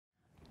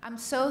I'm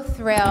so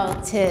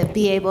thrilled to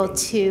be able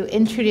to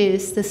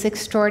introduce this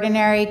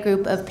extraordinary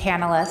group of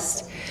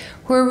panelists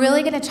who are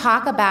really going to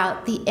talk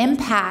about the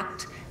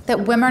impact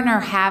that women are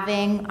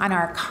having on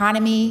our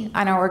economy,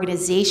 on our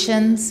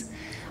organizations,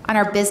 on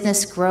our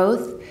business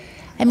growth.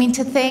 I mean,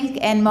 to think,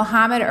 and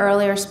Mohammed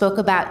earlier spoke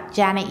about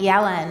Janet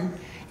Yellen,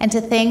 and to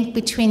think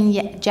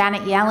between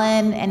Janet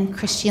Yellen and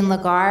Christine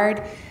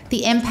Lagarde,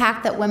 the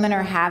impact that women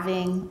are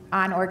having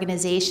on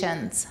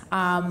organizations.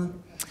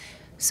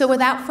 So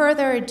without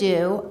further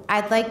ado,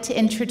 I'd like to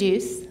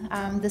introduce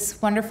this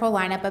wonderful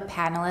lineup of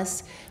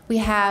panelists. We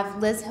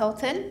have Liz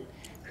Hilton,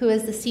 who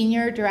is the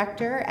Senior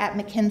Director at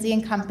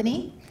McKinsey &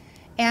 Company,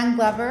 Ann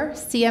Glover,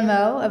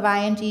 CMO of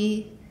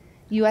ING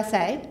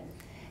USA,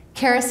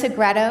 Kara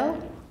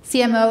Segreto,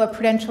 CMO of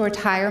Prudential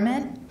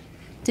Retirement,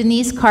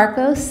 Denise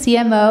Karkos,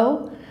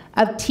 CMO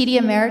of TD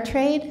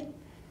Ameritrade,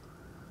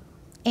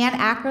 Ann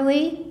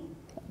Ackerley,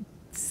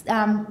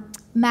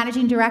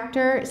 Managing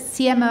Director,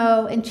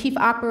 CMO, and Chief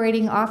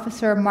Operating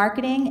Officer of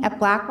Marketing at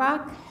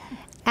BlackRock,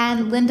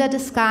 and Linda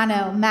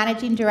Descano,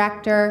 Managing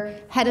Director,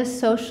 Head of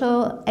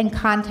Social and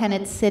Content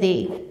at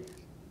Citi.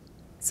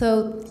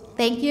 So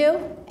thank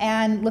you,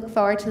 and look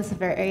forward to this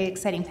very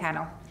exciting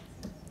panel.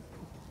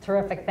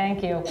 Terrific,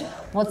 thank you.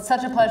 Well, it's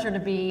such a pleasure to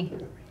be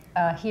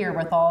here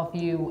with all of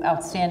you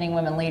outstanding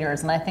women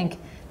leaders, and I think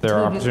there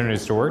are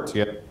opportunities to work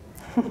together.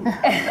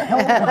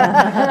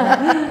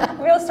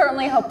 We'll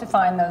certainly hope to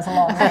find those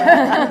along the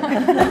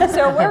way.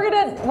 So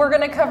we're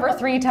gonna cover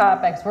three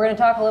topics. We're gonna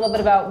talk a little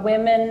bit about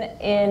women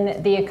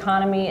in the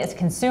economy as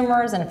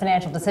consumers and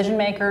financial decision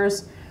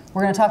makers.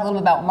 We're gonna talk a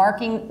little bit about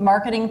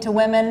marketing to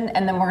women,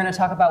 and then we're gonna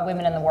talk about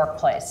women in the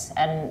workplace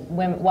and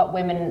what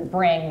women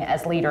bring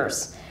as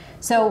leaders.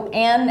 So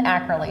Ann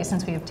Ackerley,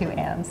 since we have two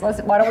Anns,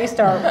 why don't we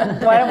start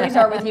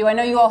with you? I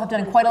know you all have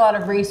done quite a lot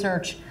of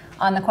research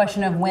on the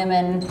question of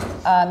women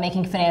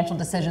making financial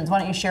decisions. Why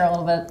don't you share a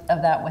little bit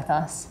of that with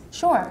us?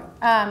 Sure.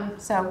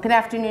 So good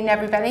afternoon,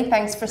 everybody.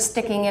 Thanks for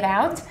sticking it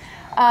out.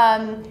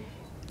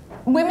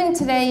 Women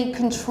today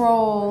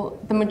control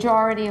the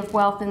majority of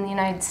wealth in the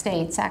United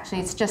States.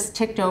 Actually, it's just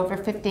ticked over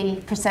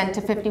 50%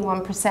 to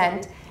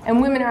 51%.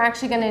 And women are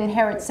actually going to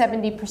inherit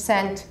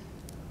 70%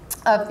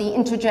 of the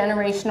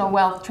intergenerational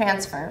wealth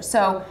transfer.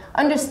 So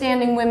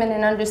understanding women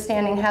and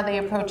understanding how they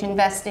approach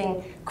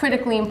investing,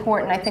 critically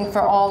important, I think,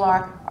 for all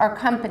our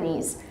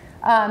companies.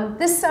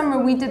 This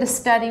summer we did a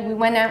study. We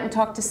went out and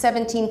talked to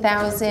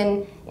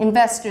 17,000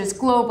 investors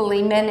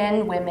globally, men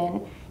and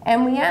women,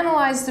 and we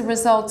analyzed the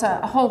results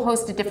a whole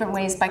host of different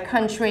ways, by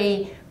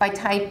country, by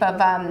type of,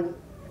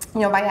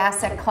 by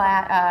asset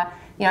class,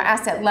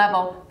 asset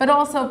level, but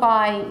also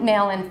by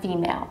male and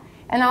female.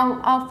 And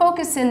I'll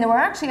focus in, there were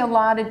actually a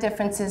lot of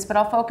differences, but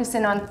I'll focus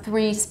in on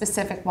three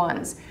specific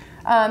ones.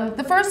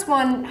 The first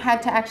one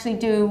had to actually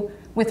do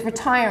with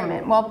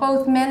retirement. While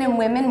both men and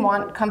women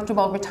want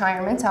comfortable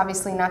retirements,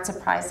 obviously not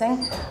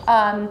surprising,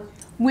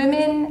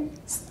 women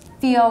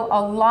feel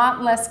a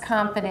lot less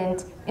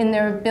confident in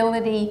their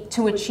ability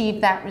to achieve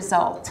that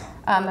result.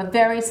 A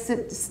very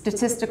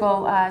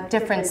statistical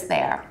difference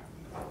there.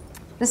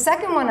 The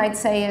second one I'd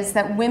say is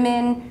that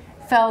women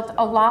felt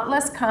a lot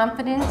less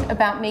confident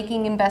about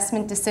making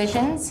investment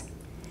decisions.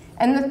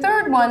 And the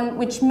third one,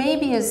 which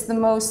maybe is the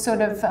most sort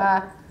of,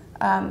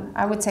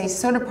 I would say,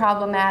 sort of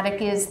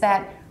problematic, is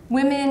that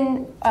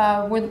women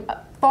were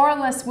far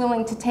less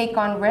willing to take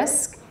on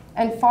risk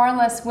and far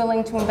less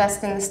willing to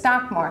invest in the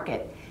stock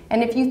market.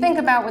 And if you think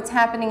about what's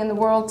happening in the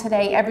world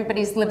today,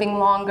 everybody's living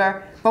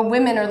longer, but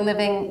women are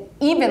living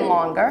even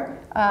longer.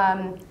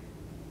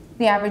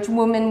 The average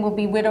woman will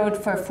be widowed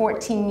for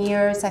 14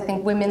 years. I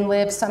think women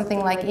live something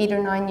like 8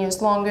 or 9 years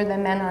longer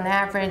than men on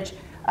average.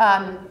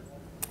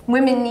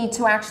 Women need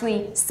to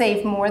actually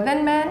save more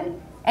than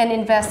men and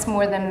invest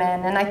more than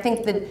men. And I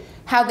think that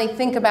how they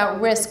think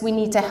about risk, we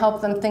need to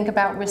help them think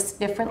about risk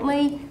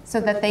differently so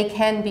that they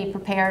can be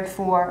prepared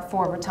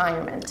for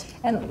retirement.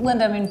 And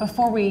Linda, I mean,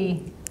 before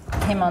we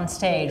came on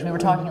stage, we were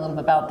talking a little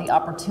bit about the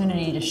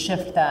opportunity to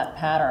shift that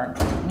pattern.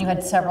 And you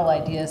had several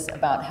ideas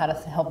about how to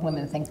help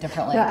women think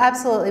differently. No,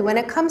 absolutely. When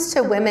it comes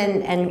to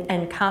women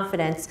and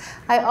confidence,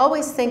 I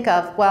always think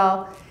of,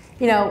 well,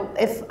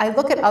 if I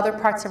look at other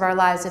parts of our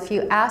lives, if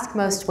you ask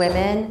most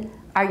women,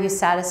 are you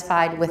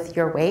satisfied with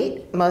your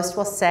weight? Most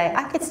will say,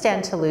 I could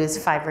stand to lose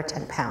 5 or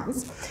 10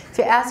 pounds. If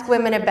you ask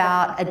women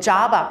about a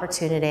job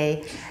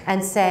opportunity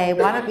and say,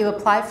 why don't you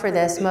apply for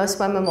this? Most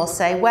women will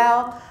say,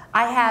 well,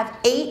 I have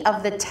 8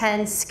 of the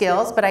 10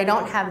 skills, but I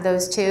don't have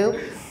those 2.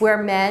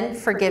 Where men,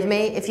 forgive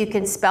me, if you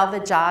can spell the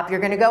job, you're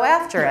going to go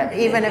after it,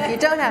 even if you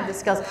don't have the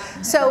skills.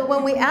 So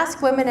when we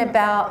ask women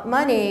about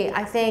money,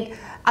 I think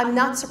I'm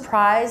not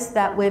surprised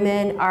that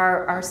women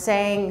are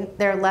saying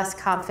they're less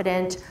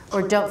confident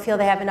or don't feel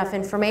they have enough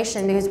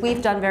information, because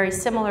we've done very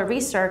similar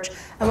research.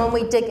 And when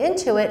we dig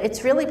into it,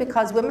 it's really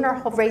because women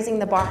are raising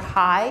the bar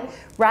high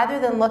rather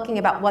than looking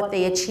about what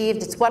they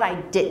achieved. It's what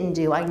I didn't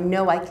do. I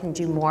know I can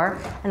do more.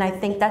 And I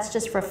think that's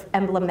just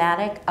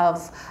emblematic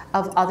of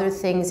other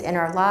things in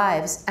our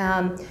lives.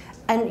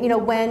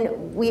 And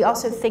when we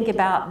also think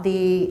about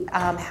the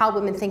how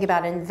women think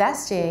about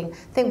investing,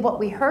 I think what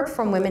we heard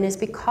from women is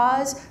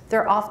because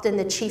they're often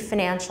the chief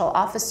financial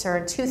officer,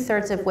 and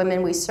 2/3 of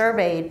women we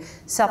surveyed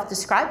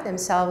self-describe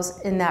themselves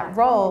in that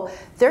role,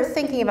 they're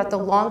thinking about the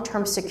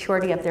long-term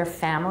security of their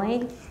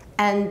family,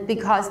 and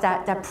because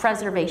that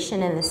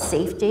preservation and the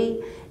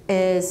safety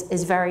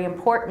is very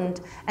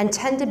important, and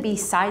tend to be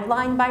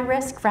sidelined by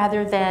risk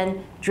rather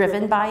than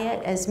driven by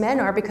it as men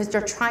are, because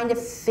they're trying to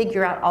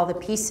figure out all the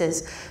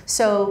pieces.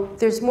 So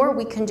there's more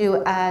we can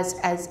do as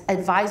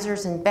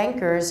advisors and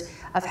bankers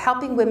of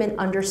helping women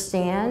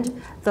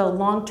understand the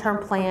long-term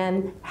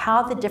plan,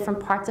 how the different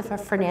parts of her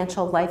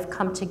financial life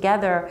come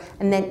together,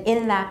 and then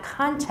in that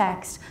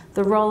context,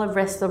 the role of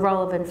risk, the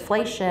role of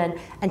inflation,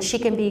 and she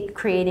can be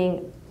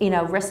creating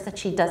risk that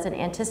she doesn't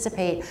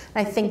anticipate.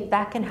 And I think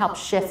that can help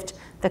shift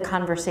the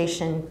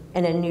conversation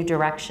in a new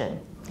direction.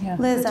 Yeah.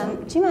 Liz,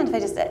 do you mind if I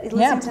just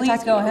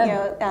please go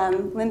ahead.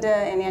 Linda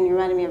and Ann, you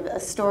reminded me of a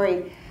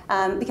story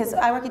because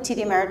I work at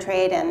TD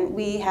Ameritrade and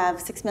we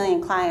have 6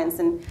 million clients,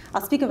 and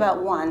I'll speak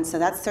about one, so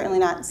that's certainly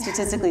not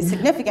statistically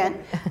significant,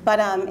 but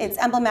it's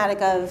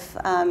emblematic of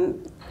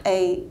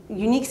a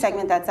unique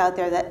segment that's out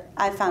there that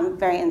I found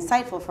very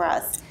insightful for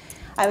us.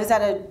 I was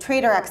at a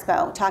trader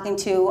expo talking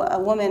to a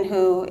woman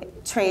who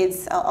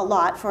trades a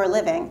lot for a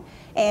living.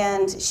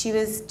 And she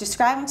was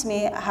describing to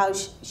me how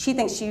she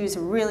thinks she was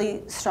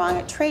really strong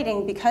at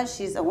trading because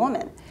she's a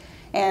woman.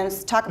 And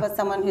talk about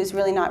someone who's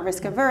really not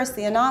risk averse,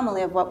 the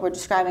anomaly of what we're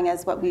describing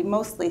as what we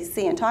mostly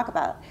see and talk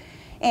about.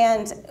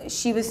 And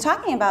she was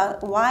talking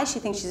about why she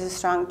thinks she's a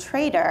strong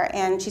trader.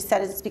 And she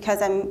said it's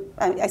because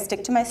I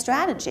stick to my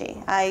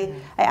strategy. I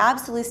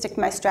absolutely stick to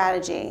my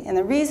strategy. And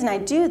the reason I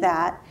do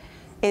that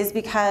is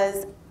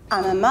because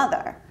I'm a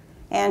mother.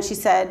 And she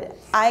said,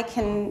 I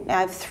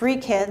have 3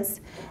 kids,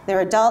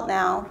 they're adult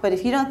now, but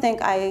if you don't think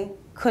I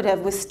could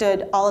have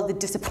withstood all of the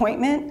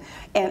disappointment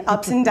and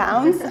ups and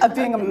downs of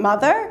being a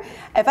mother,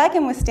 if I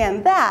can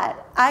withstand that,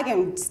 I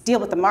can deal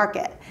with the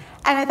market.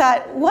 And I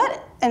thought,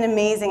 what an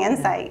amazing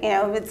insight.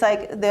 It's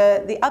like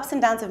the ups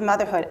and downs of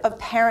motherhood, of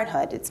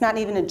parenthood. It's not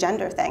even a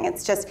gender thing.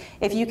 It's just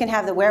if you can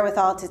have the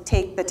wherewithal to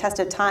take the test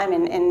of time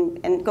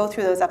and go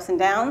through those ups and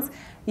downs,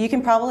 you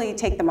can probably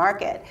take the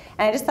market.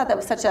 And I just thought that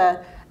was such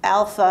a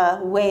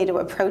alpha way to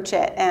approach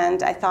it.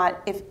 And I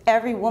thought if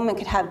every woman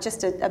could have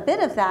just a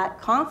bit of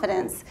that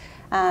confidence,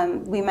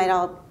 we might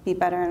all be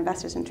better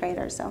investors and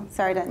traders. So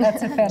sorry to.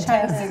 That's a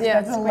fantastic.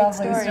 That's a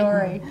lovely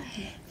story.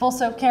 Well,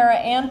 so Kara,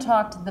 Ann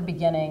talked at the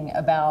beginning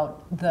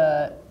about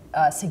the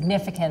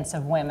significance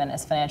of women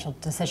as financial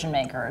decision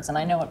makers, and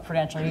I know at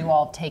Prudential you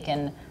all have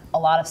taken a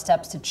lot of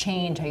steps to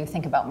change how you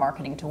think about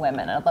marketing to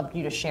women. And I'd love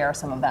you to share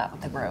some of that with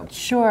the group.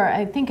 Sure.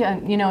 I think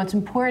it's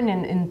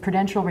important in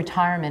Prudential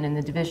Retirement, in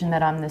the division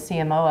that I'm the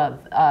CMO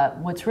of,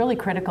 what's really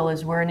critical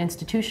is we're an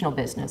institutional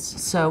business.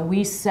 So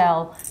we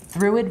sell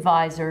through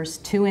advisors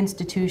to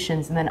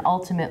institutions and then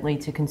ultimately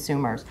to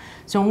consumers.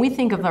 So when we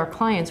think of our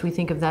clients, we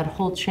think of that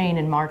whole chain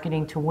in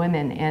marketing to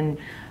women. And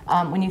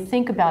when you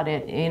think about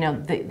it,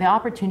 the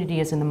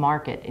opportunity is in the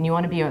market, and you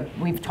want to be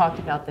we've talked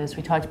about this,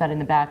 we talked about it in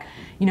the back,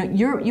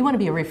 you want to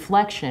be a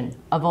reflection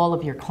of all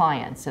of your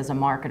clients as a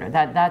marketer.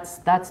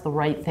 That's the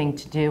right thing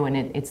to do, and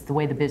it's the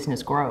way the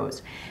business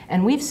grows.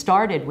 And we've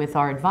started with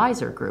our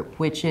advisor group,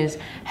 which is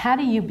how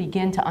do you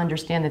begin to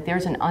understand that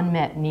there's an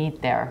unmet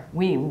need there?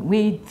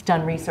 We've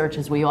done research,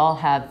 as we all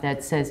have,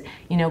 that says,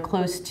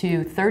 close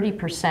to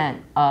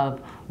 30%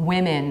 of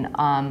women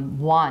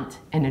want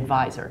an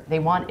advisor. They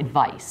want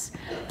advice.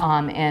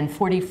 And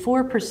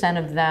 44%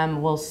 of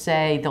them will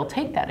say they'll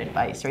take that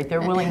advice, right?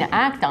 They're willing to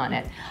act on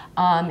it.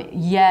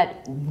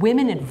 Yet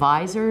women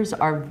advisors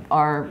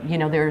are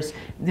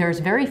there's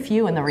very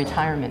few in the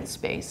retirement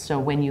space. So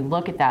when you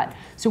look at that,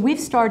 so we've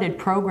started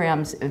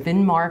programs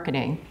in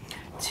marketing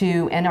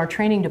and our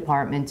training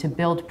department to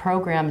build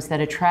programs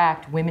that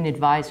attract women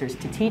advisors,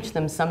 to teach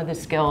them some of the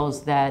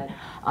skills that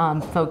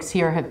folks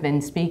here have been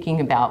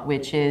speaking about,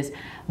 which is,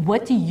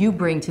 what do you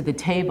bring to the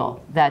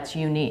table that's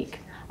unique?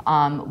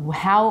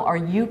 How are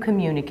you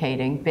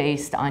communicating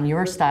based on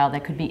your style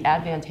that could be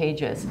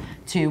advantageous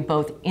to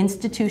both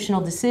institutional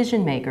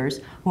decision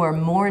makers, who are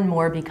more and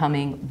more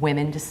becoming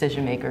women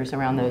decision makers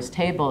around those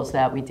tables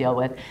that we deal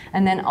with,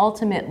 and then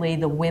ultimately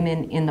the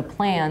women in the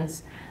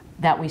plans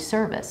that we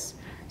service.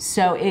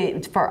 So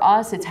for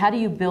us, it's how do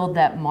you build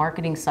that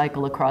marketing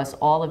cycle across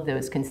all of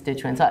those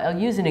constituents. I'll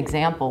use an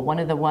example. One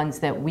of the ones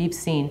that we've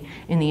seen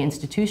in the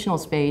institutional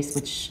space,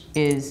 which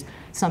is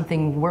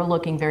something we're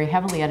looking very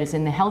heavily at, is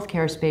in the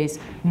healthcare space.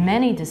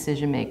 Many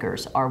decision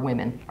makers are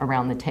women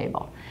around the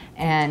table.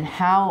 And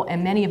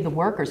many of the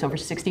workers, over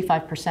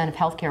 65% of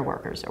healthcare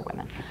workers are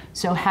women.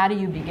 So how do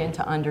you begin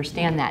to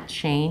understand that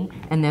chain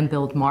and then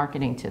build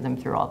marketing to them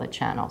through all the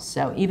channels?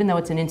 So even though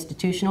it's an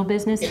institutional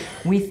business,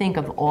 we think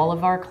of all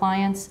of our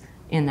clients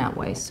in that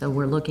way. So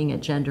we're looking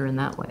at gender in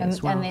that way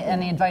as well.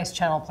 And the advice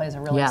channel plays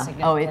a really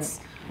significant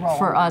role.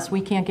 For us,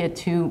 we can't get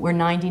we're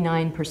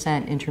 99%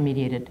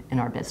 intermediated in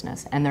our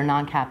business, and they're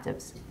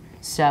non-captives.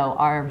 So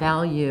our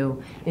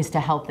value is to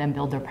help them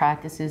build their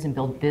practices and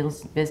build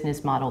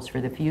business models for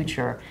the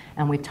future.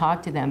 And we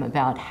talk to them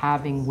about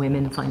having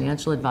women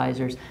financial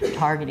advisors.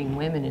 Targeting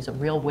women is a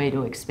real way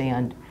to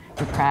expand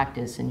your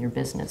practice and your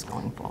business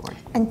going forward.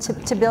 And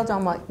to build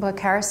on what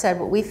Kara said,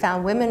 what we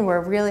found, women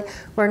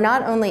were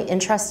not only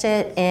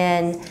interested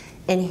in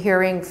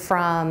hearing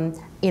from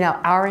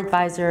our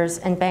advisors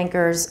and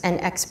bankers and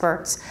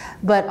experts,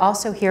 but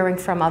also hearing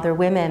from other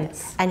women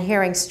and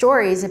hearing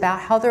stories about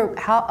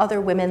how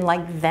other women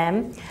like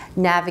them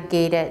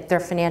navigated their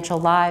financial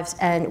lives.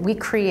 And we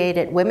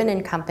created Women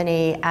in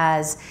Company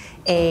as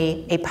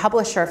a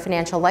publisher of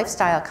financial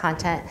lifestyle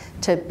content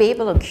to be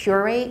able to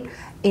curate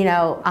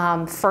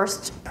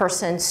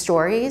first-person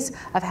stories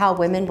of how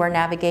women were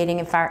navigating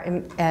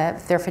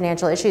their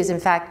financial issues. In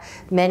fact,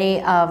 many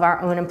of our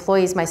own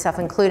employees, myself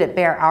included,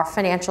 bear our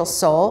financial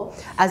soul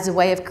as a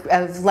way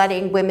of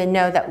letting women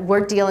know that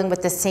we're dealing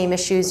with the same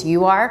issues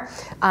you are,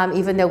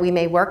 even though we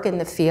may work in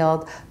the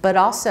field, but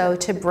also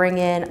to bring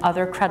in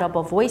other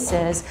credible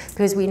voices,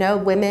 because we know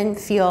women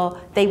feel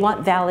they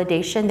want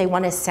validation, they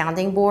want a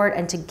sounding board,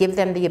 and to give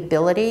them the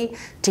ability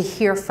to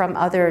hear from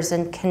others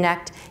and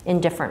connect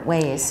in different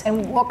ways.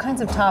 And what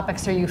kinds of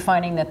topics are you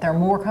finding that they're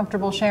more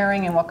comfortable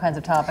sharing, and what kinds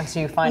of topics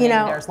are you finding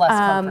there's less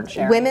comfort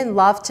sharing? Women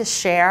love to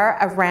share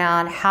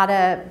around how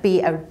to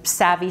be a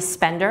savvy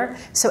spender.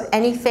 So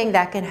anything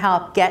that can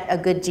help get a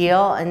good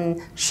deal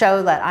and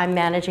show that I'm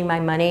managing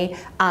my money.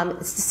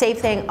 It's the same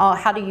thing,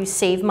 how do you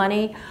save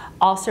money?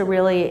 Also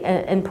really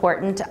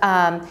important.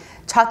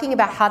 Talking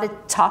about how to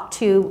talk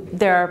to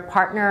their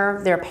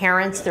partner, their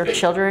parents, their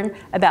children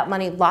about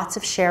money, lots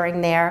of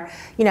sharing there.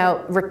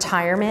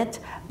 Retirement.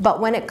 But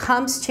when it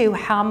comes to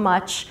how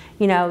much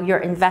you're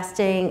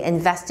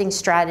investing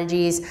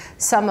strategies,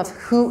 some of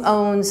who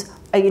earns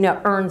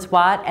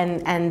what,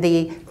 and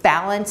the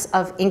balance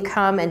of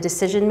income and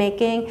decision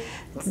making,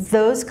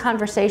 those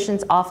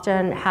conversations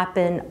often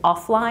happen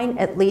offline,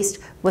 at least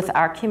with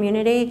our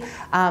community.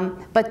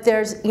 But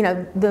there's,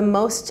 the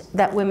most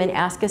that women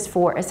ask us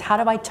for is,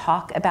 how do I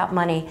talk about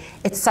money?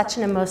 It's such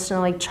an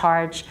emotionally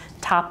charged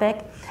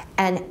topic,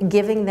 and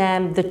giving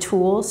them the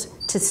tools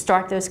to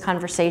start those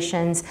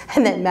conversations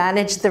and then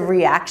manage the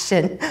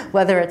reaction,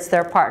 whether it's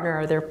their partner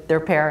or their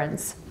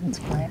parents. That's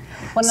great.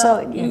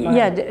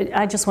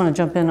 I just want to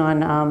jump in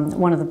on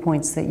one of the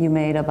points that you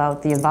made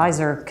about the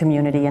advisor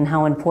community and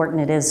how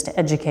important it is to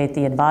educate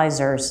the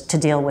advisors to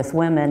deal with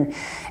women.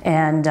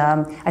 And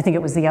I think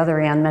it was the other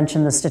Ann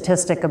mentioned the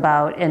statistic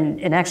about,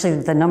 and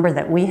actually the number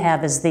that we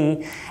have is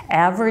the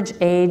average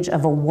age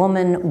of a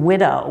woman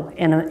widow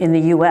in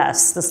the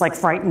U.S., this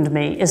frightened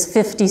me, is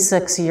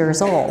 56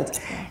 years old.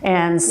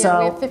 And so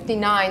we have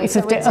 59, so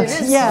it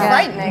is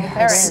frightening.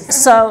 Very.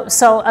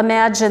 So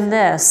imagine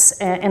this,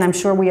 and I'm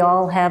sure we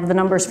all have the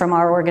numbers from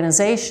our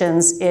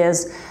organizations,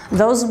 is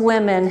those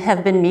women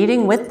have been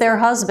meeting with their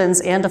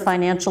husbands and a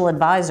financial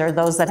advisor,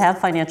 those that have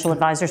financial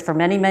advisors, for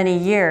many, many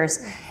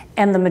years.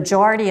 And the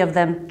majority of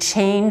them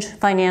change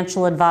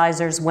financial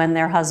advisors when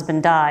their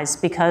husband dies,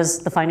 because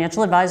the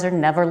financial advisor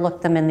never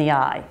looked them in the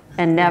eye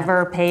and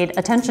never paid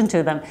attention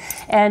to them.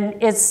 And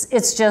it's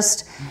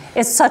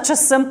such a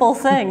simple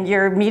thing.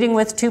 You're meeting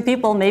with two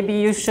people, maybe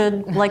you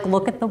should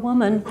look at the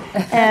woman,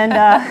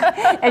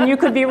 and you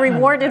could be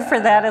rewarded for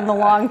that in the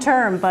long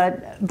term.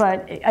 But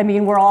I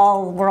mean, we're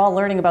all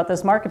learning about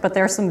this market, but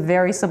there are some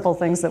very simple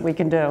things that we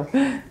can do.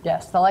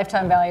 Yes, the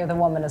lifetime value of the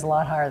woman is a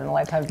lot higher than the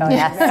lifetime value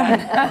of the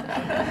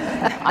man.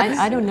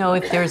 I don't know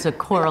if there's a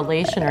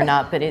correlation or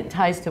not, but it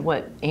ties to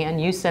what Ann,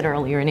 you said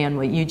earlier, and Ann,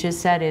 what you just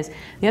said is,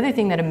 the other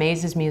thing that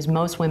amazes me is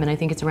most women, I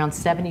think it's around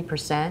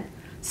 70%,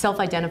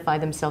 self-identify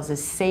themselves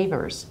as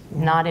savers,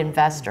 not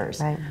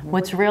investors. Right.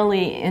 What's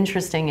really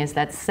interesting is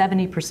that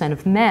 70%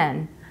 of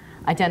men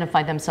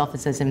identify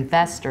themselves as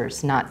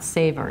investors, not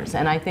savers.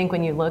 And I think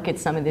when you look at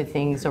some of the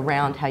things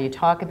around how you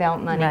talk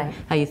about money,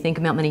 how you think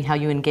about money, how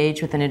you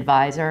engage with an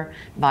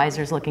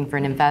advisor's looking for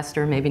an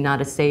investor, maybe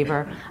not a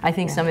saver, I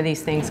think some of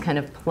these things kind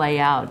of play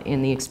out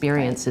in the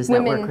experiences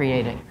that we're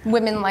creating.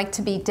 Women like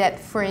to be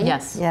debt-free,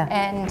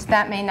 and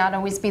that may not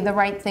always be the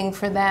right thing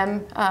for them,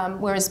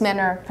 whereas men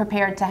are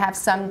prepared to have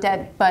some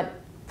debt, but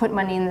put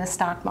money in the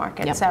stock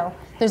market. So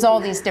there's all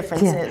these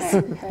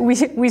differences.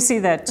 We see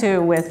that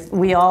too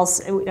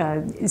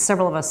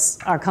several of us,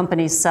 our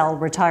companies sell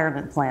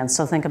retirement plans.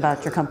 So think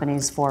about your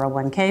company's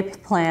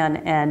 401k plan,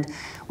 and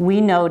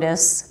we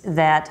notice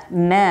that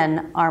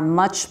men are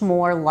much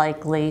more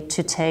likely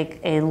to take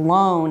a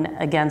loan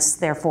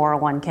against their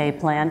 401k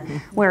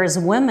plan, whereas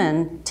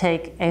women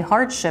take a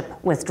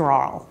hardship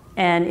withdrawal.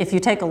 And if you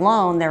take a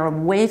loan, there are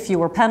way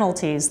fewer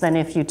penalties than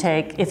if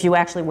you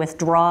actually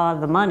withdraw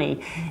the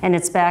money. And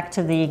it's back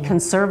to the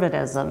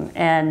conservatism.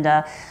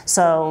 And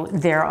so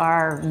there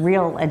are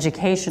real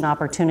education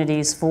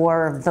opportunities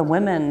for the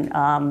women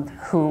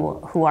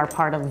who are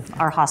part of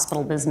our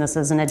hospital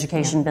businesses and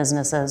education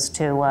businesses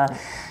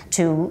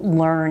to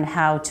learn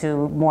how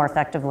to more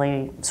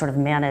effectively sort of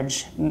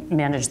manage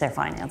their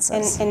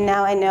finances. And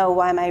now I know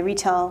why my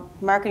retail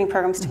marketing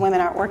programs to women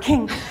aren't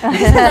working. So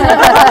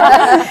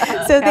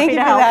thank you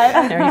for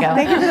that. There you go.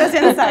 Thank you for those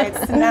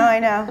insights. Now I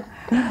know.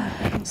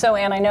 So,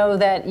 Anne, I know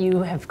that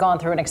you have gone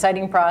through an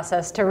exciting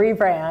process to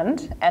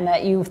rebrand and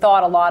that you've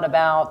thought a lot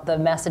about the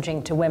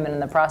messaging to women in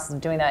the process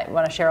of doing that. You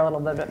want to share a little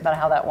bit about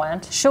how that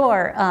went?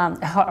 Sure,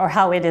 or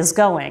how it is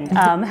going.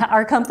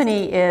 Our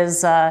company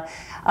is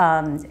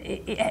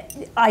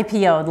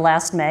IPO'd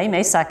last May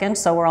 2nd,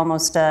 so we're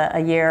almost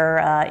a year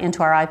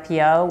into our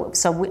IPO.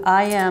 So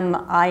I am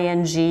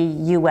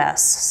ING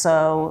US,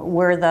 so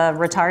we're the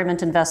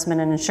retirement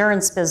investment and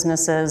insurance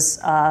businesses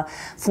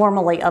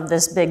formerly of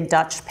this big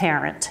Dutch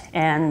parent.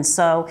 And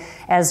so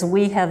as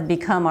we have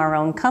become our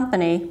own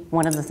company,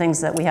 one of the things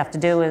that we have to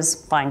do is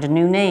find a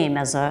new name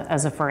as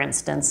a for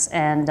instance.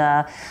 And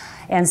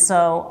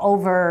so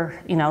over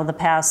the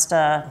past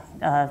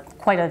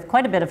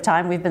quite a bit of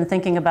time, we've been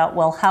thinking about,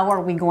 well, how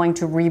are we going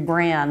to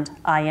rebrand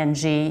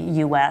ING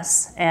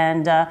US?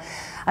 And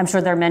I'm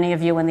sure there are many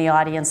of you in the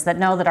audience that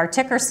know that our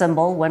ticker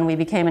symbol when we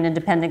became an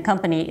independent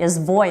company is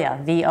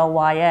VOYA,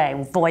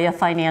 V-O-Y-A, VOYA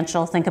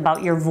Financial. Think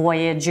about your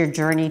voyage, your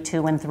journey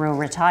to and through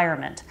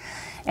retirement.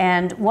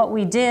 And what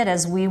we did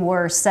as we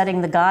were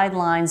setting the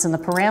guidelines and the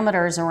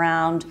parameters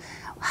around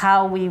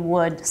how we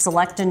would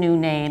select a new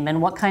name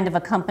and what kind of a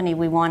company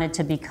we wanted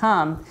to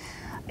become,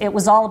 it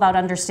was all about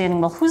understanding,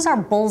 well, who's our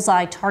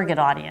bullseye target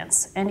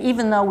audience? And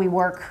even though we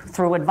work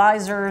through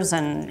advisors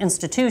and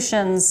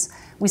institutions,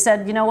 we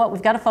said, you know what,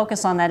 we've got to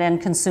focus on that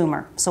end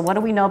consumer. So what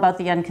do we know about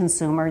the end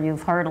consumer?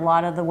 You've heard a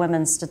lot of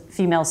the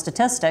female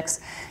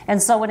statistics.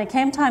 And so when it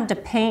came time to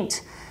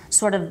paint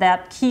sort of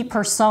that key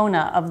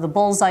persona of the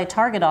bullseye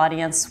target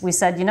audience, we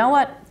said, you know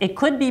what, it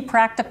could be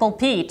Practical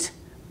Pete,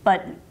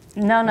 but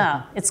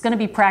no, it's going to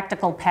be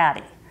Practical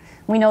Patty.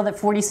 We know that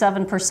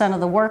 47%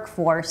 of the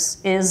workforce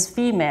is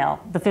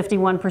female, the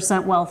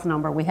 51% wealth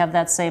number, we have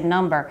that same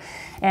number.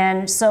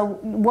 And so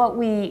what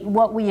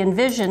we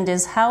envisioned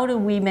is how do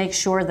we make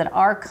sure that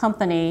our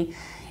company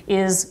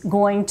is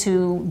going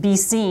to be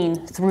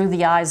seen through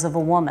the eyes of a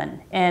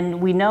woman. And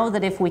we know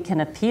that if we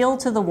can appeal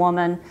to the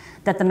woman,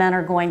 that the men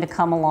are going to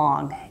come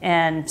along.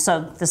 And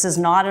so this is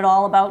not at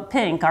all about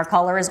pink. Our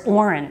color is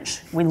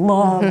orange. We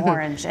love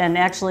orange. And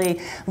actually,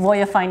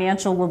 Voya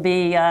Financial will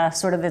be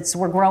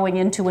we're growing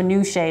into a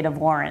new shade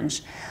of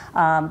orange.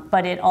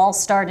 But it all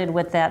started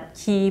with that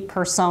key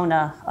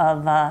persona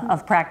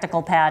of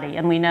Practical Patty.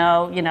 And we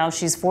know,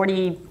 she's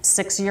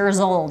 46 years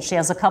old. She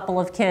has a couple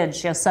of kids.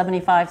 She has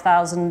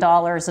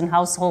 $75,000 in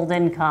household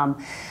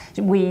income.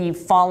 We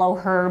follow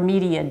her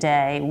media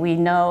day. We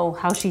know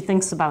how she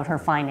thinks about her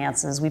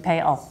finances. We pay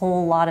a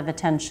whole lot of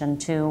attention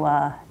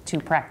to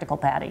Practical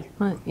Patty.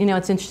 Well,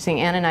 it's interesting.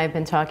 Ann and I have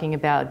been talking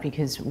about,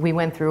 because we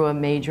went through a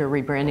major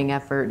rebranding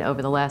effort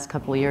over the last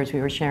couple of years.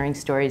 We were sharing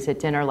stories at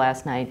dinner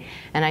last night.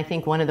 And I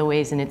think one of the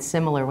ways, and it's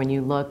similar when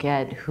you look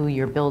at who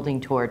you're building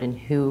toward and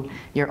who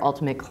your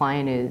ultimate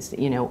client is,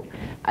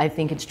 I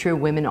think it's true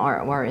women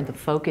are in the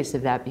focus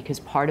of that, because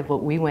part of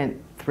what we went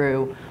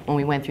through when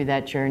we went through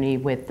that journey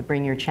with the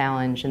Bring Your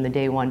Challenge and the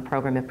Day One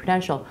program at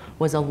Prudential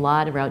was a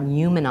lot around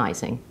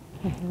humanizing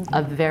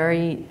a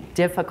very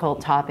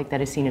difficult topic that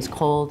is seen as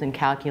cold and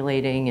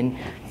calculating and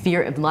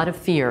fear, a lot of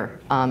fear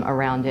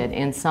around it.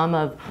 And some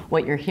of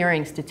what you're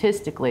hearing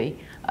statistically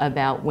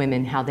about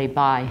women, how they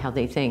buy, how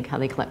they think, how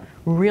they collect,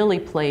 really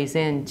plays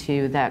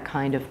into that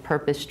kind of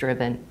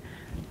purpose-driven,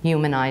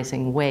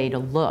 humanizing way to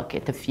look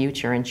at the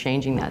future and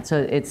changing that.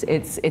 So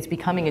it's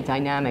becoming a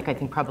dynamic I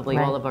think probably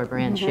all of our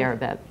brands share a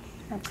bit.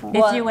 Absolutely.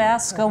 If you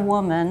ask a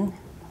woman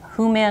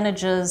who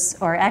manages,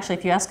 or actually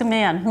if you ask a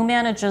man, who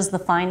manages the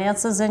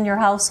finances in your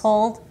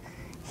household,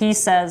 he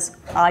says,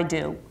 I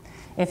do.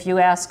 If you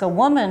ask a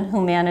woman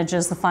who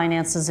manages the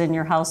finances in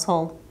your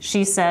household,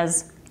 she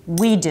says,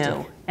 we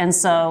do. And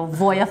so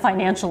Voya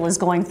Financial is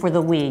going for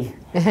the we.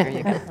 There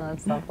you go.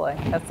 That's lovely.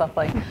 That's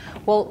lovely.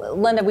 Well,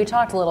 Linda, we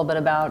talked a little bit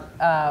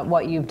about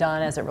what you've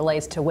done as it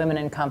relates to women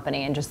in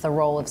company and just the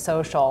role of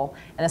social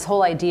and this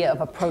whole idea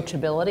of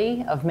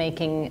approachability, of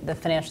making the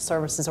financial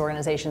services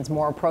organizations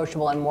more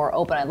approachable and more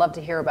open. I'd love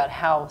to hear about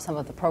how some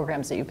of the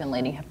programs that you've been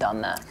leading have done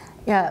that.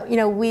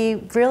 Yeah, we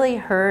really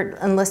heard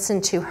and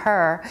listened to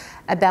her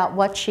about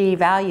what she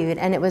valued,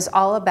 and it was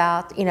all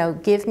about,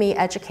 give me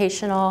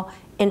educational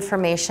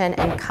information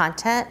and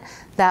content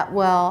that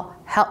will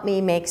help me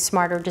make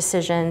smarter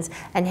decisions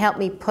and help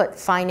me put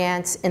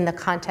finance in the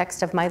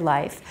context of my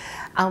life.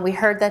 We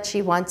heard that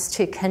she wants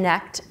to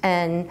connect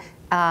and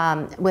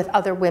with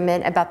other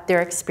women about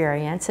their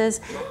experiences,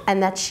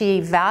 and that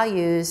she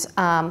values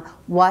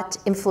what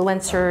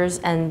influencers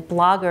and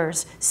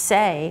bloggers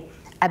say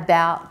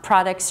about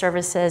products,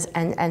 services,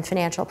 and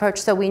financial approach.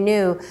 So we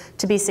knew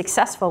to be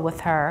successful with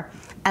her,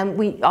 and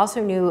we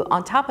also knew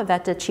on top of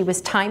that she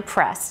was time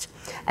pressed,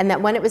 and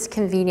that when it was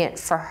convenient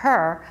for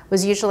her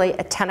was usually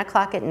at 10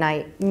 o'clock at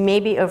night,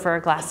 maybe over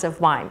a glass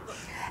of wine.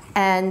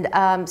 And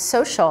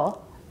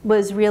social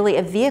was really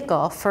a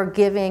vehicle for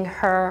giving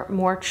her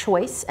more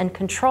choice and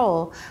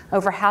control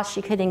over how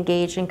she could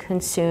engage and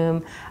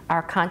consume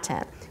our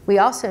content. We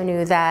also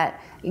knew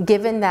that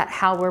given that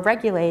how we're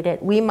regulated,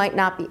 we might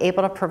not be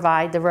able to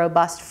provide the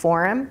robust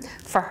forum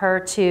for her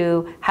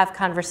to have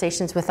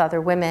conversations with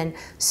other women.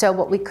 So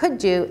what we could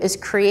do is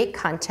create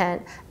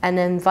content and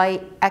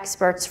invite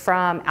experts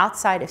from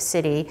outside of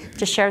Citi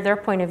to share their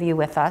point of view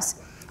with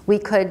us. We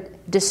could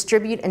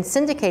distribute and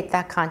syndicate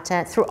that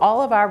content through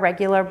all of our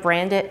regular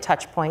branded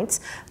touch points,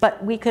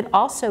 but we could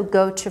also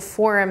go to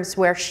forums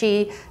where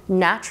she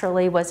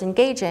naturally was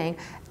engaging.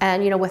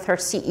 And with her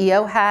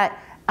CEO hat,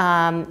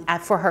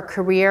 for her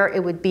career,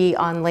 it would be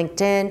on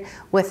LinkedIn.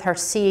 With her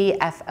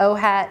CFO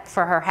hat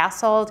for her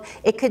household,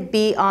 it could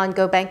be on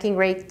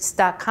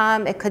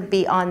GoBankingRates.com. It could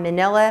be on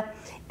Manila.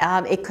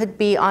 It could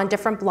be on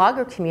different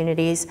blogger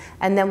communities.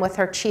 And then with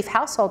her chief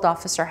household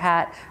officer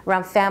hat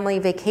around family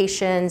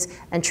vacations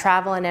and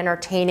travel and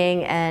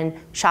entertaining and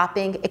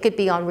shopping, it could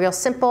be on Real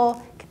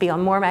Simple, it could be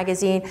on More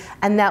Magazine,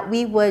 and that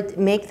we would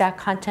make that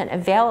content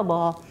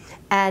available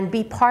and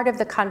be part of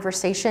the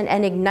conversation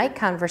and ignite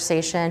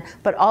conversation,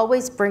 but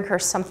always bring her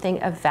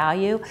something of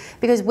value.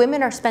 Because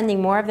women are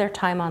spending more of their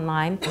time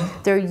online.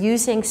 They're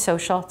using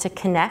social to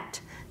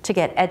connect, to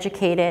get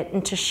educated,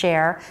 and to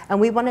share. And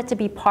we wanted to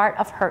be part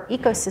of her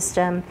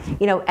ecosystem,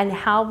 and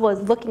how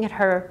was looking at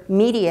her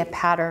media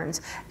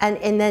patterns,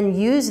 and then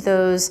use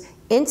those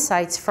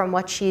insights from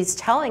what she's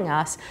telling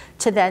us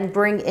to then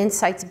bring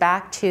insights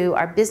back to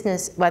our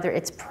business, whether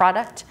it's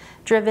product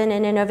driven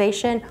and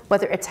innovation,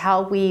 whether it's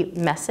how we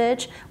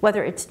message,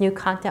 whether it's new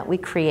content we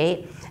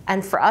create.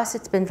 And for us,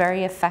 it's been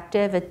very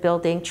effective at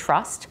building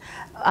trust,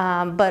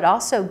 but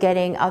also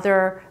getting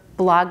other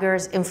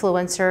bloggers,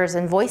 influencers,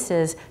 and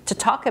voices to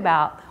talk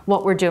about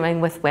what we're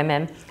doing with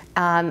women.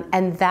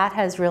 And that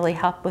has really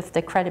helped with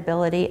the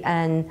credibility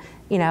and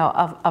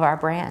of our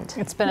brand.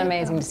 It's been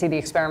amazing to see the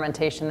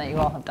experimentation that you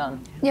all have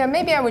done. Yeah,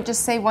 maybe I would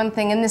just say one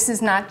thing, and this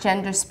is not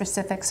gender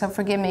specific, so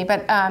forgive me,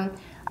 but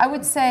I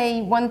would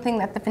say one thing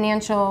that the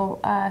financial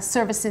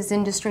services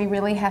industry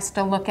really has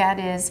to look at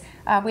is,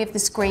 we have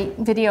this great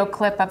video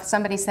clip of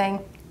somebody saying,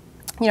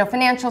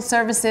 financial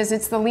services,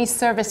 it's the least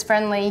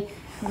service-friendly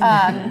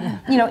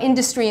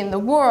industry in the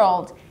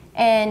world.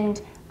 And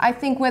I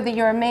think whether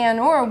you're a man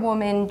or a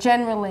woman,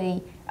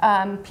 generally,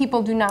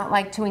 people do not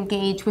like to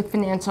engage with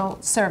financial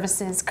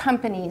services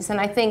companies. And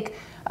I think,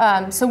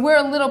 so we're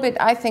a little bit,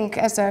 I think,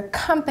 as a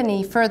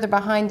company, further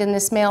behind in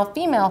this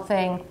male-female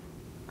thing.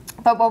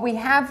 But what we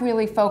have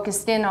really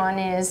focused in on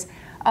is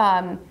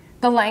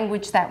the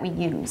language that we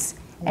use.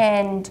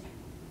 And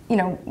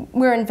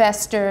we're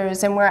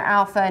investors, and we're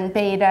alpha and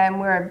beta, and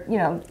we're,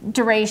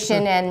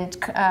 duration, and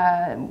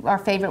our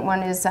favorite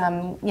one is,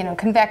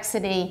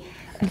 convexity.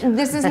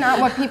 This is not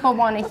what people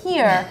want to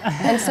hear.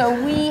 And so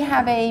we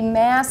have a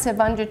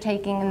massive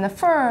undertaking in the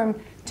firm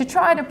to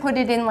try to put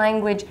it in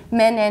language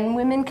men and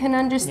women can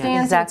understand.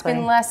 Yeah, exactly. So it's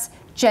been less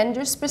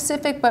gender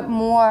specific, but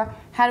more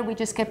how do we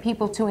just get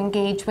people to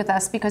engage with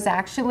us, because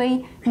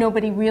actually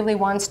nobody really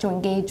wants to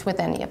engage with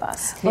any of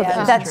us.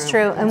 Yeah, that's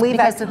true. And we've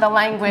because of the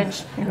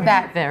language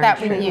that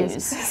we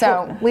use.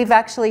 So we've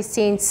actually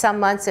seen some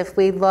months, if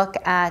we look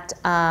at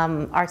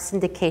our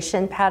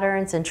syndication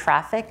patterns and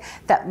traffic,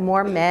 that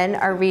more men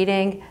are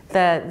reading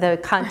the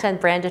content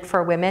branded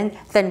for women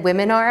than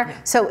women are.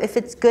 So if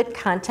it's good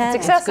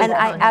content, and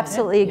I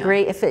absolutely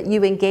agree, if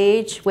you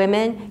engage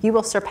women, you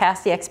will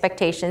surpass the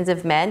expectations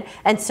of men,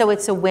 and so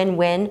it's a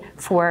win-win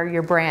for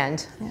your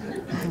brand.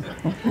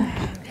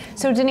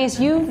 So Denise,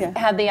 you've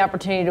had the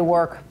opportunity to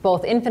work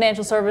both in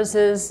financial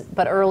services,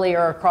 but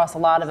earlier across a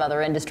lot of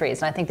other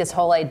industries. And I think this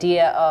whole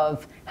idea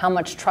of how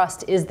much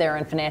trust is there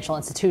in financial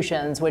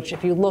institutions, which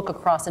if you look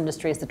across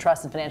industries, the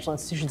trust in financial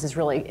institutions is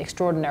really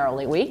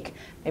extraordinarily weak.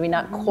 Maybe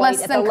not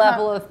quite at the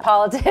level of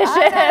politicians.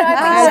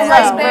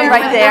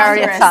 Right there,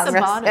 it's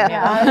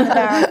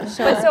Congress.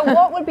 But so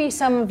what would be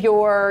some of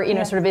your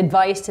sort of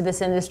advice to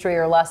this industry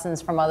or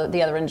lessons from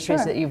the other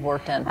industries that you've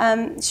worked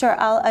in? Sure,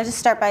 I'll just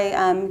start by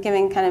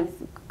giving kind of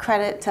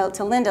credit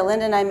to Linda.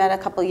 Linda and I met a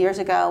couple years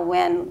ago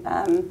when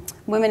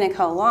Women &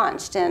 Co.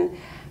 launched, and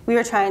we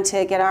were trying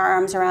to get our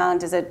arms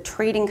around as a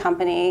trading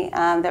company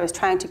that was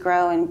trying to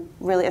grow and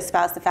really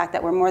espouse the fact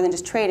that we're more than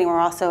just trading, we're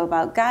also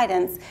about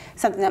guidance,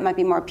 something that might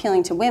be more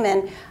appealing to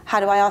women. How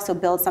do I also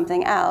build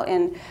something out?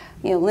 And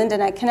Linda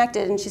and I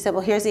connected, and she said,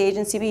 well, here's the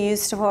agency we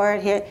used for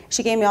it. Here,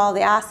 she gave me all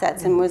the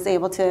assets and was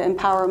able to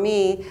empower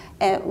me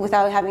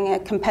without having a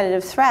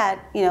competitive threat,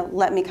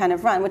 let me kind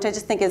of run, which I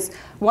just think is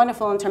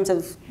wonderful in terms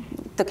of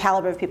the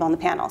caliber of people on the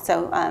panel.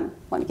 So I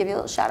want to give you a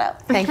little shout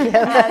out. Thank you.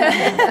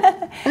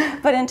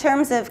 But in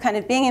terms of kind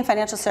of being in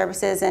financial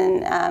services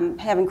and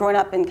having grown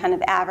up in kind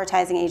of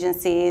advertising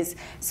agencies,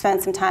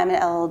 spent some time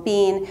at LL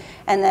Bean,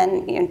 and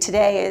then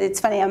today, it's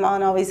funny, I'm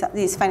on always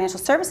these financial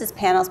services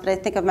panels, but I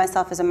think of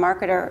myself as a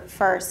marketer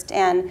first.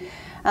 And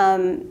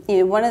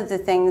one of the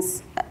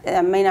things,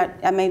 I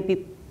may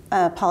be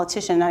a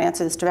politician, not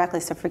answer this directly,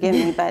 so forgive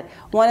me, but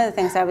one of the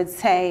things I would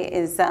say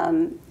is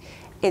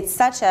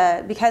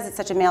because it's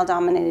such a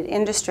male-dominated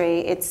industry,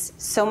 it's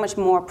so much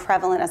more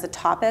prevalent as a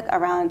topic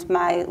around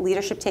my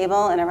leadership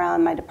table and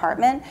around my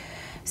department.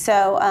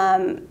 So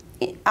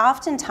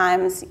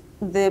oftentimes,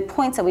 the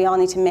points that we all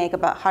need to make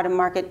about how to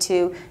market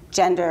to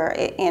gender,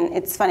 and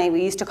it's funny,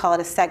 we used to call it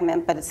a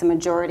segment, but it's a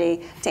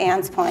majority. To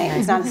Anne's point,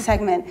 it's not a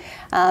segment.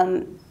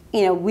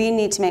 We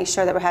need to make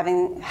sure that we're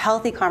having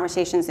healthy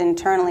conversations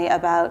internally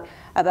about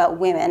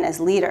women as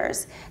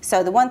leaders.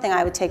 So the one thing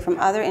I would take from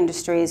other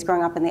industries,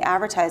 growing up in the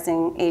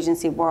advertising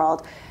agency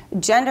world,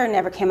 gender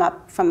never came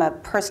up from a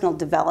personal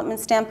development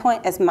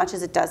standpoint as much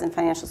as it does in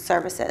financial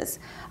services.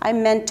 I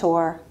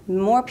mentor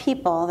more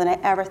people than I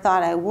ever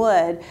thought I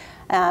would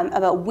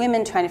about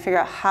women trying to figure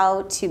out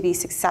how to be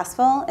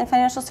successful in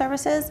financial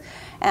services.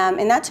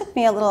 And that took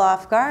me a little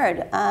off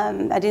guard.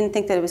 I didn't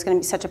think that it was going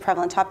to be such a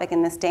prevalent topic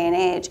in this day and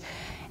age.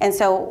 And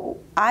so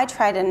I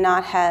try to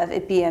not have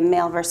it be a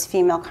male versus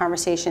female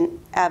conversation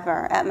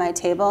ever at my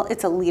table.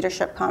 It's a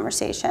leadership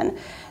conversation.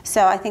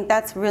 So I think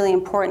that's really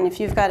important. If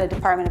you've got a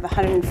department of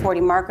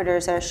 140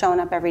 marketers that are showing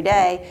up every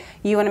day,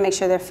 you want to make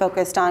sure they're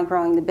focused on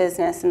growing the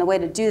business. And the way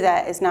to do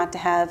that is not to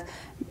have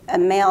a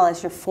male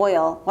as your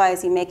foil. Why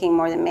is he making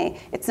more than me?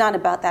 It's not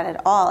about that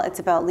at all. It's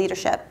about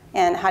leadership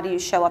and how do you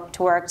show up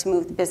to work to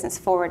move the business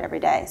forward every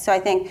day. So I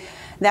think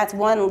that's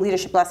one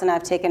leadership lesson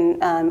I've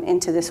taken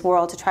into this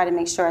world, to try to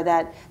make sure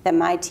that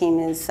my team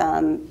is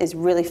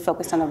really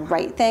focused on the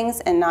right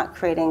things and not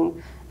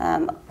creating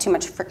too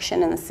much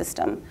friction in the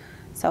system.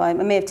 So I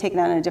may have taken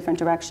that in a different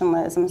direction,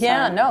 Liz. I'm sorry.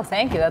 Yeah, no,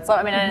 thank you.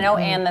 I mean, I know,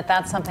 Anne,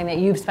 that's something that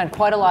you've spent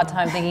quite a lot of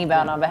time thinking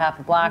about on behalf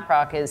of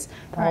BlackRock, is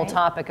the whole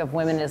topic of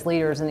women as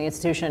leaders in the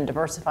institution and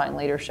diversifying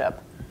leadership.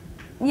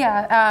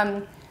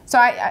 Yeah, so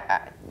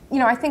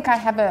I think I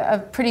have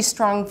a pretty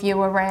strong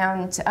view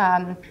around,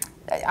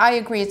 I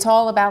agree, it's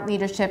all about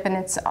leadership, and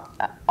it's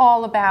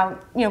all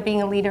about,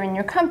 being a leader in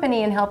your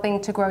company and helping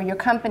to grow your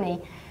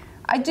company.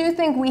 I do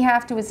think we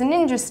have to, as an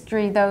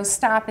industry, though,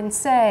 stop and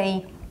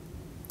say,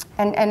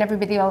 and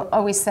everybody will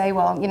always say,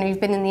 well, you've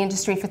been in the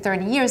industry for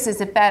 30 years,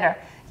 is it better?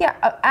 Yeah,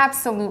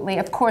 absolutely,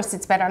 of course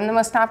it's better. I'm the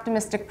most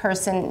optimistic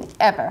person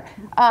ever.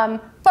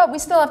 But we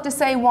still have to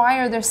say, why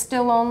are there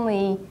still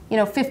only,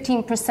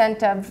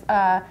 15% of,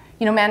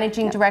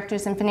 managing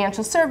directors in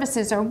financial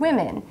services are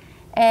women?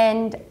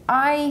 And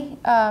I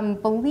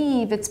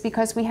believe it's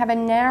because we have a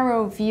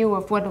narrow view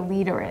of what a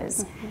leader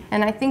is. Mm-hmm.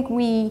 And I think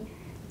we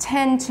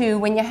tend to,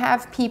 when you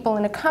have people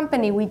in a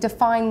company, we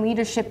define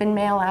leadership in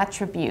male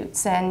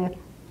attributes. And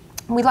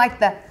we like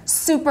the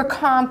super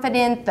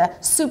confident, the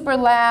super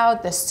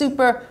loud, the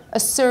super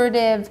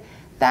assertive.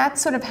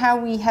 That's sort of how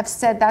we have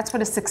said that's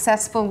what a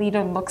successful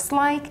leader looks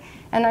like.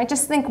 And I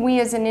just think we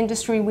as an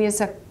industry, we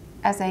as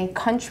a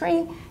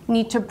country,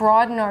 need to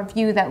broaden our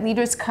view that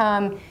leaders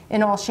come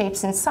in all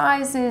shapes and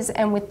sizes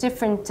and with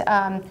different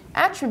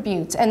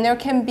attributes. And there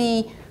can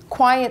be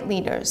quiet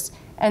leaders,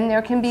 and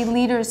there can be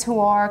leaders who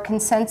are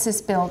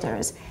consensus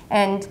builders.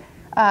 And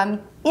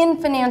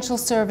in financial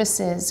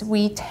services,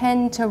 we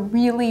tend to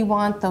really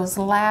want those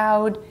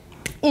loud,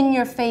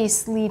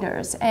 in-your-face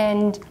leaders.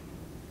 And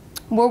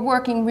we're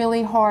working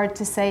really hard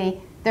to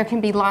say there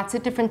can be lots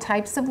of different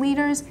types of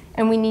leaders,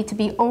 and we need to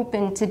be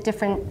open to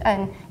different,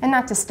 and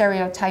not to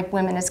stereotype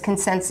women as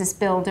consensus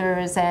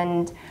builders,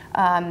 and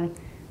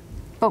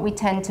but we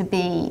tend to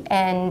be.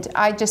 And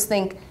I just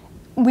think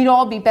we'd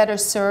all be better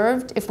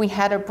served if we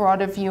had a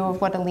broader view of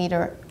what a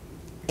leader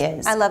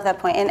is. I love that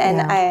point, and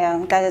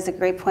yeah. That is a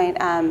great point.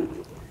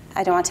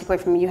 I don't want to take away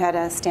from you. You had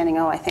a standing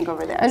O, I think,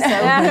 over there. So,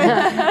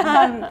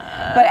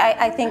 but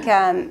I think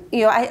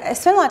I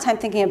spent a lot of time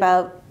thinking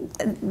about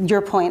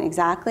your point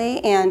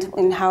exactly,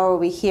 and how are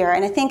we here.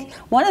 And I think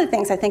one of the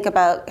things I think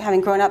about,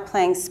 having grown up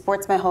playing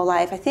sports my whole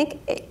life, I think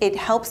it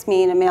helps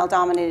me in a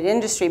male-dominated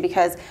industry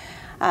because.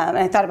 And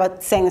I thought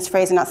about saying this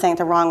phrase and not saying it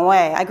the wrong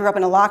way. I grew up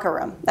in a locker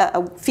room,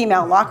 a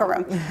female locker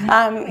room,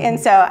 and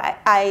so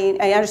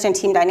I understand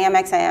team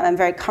dynamics. I'm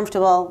very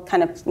comfortable,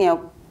 kind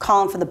of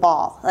calling for the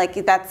ball. Like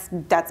that's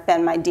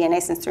been my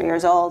DNA since 3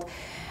 years old.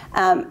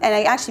 And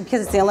I actually,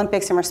 because it's the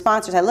Olympics and we're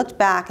sponsors, I looked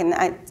back and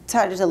I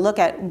started to look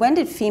at when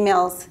did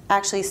females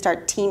actually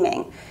start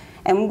teaming.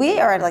 And we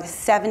are at like a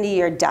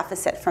 70-year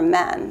deficit from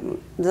men.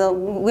 The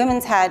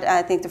women's had,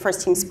 I think, the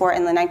first team sport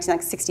in the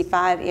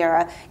 1965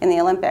 era in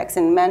the Olympics,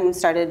 and men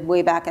started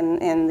way back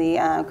in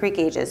the Greek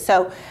ages.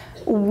 So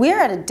we're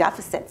at a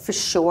deficit for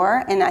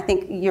sure, and I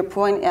think your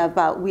point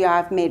about we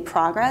have made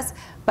progress,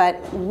 but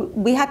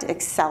we had to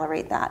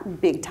accelerate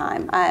that big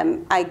time.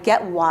 I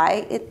get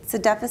why it's a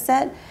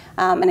deficit,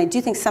 and I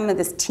do think some of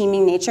this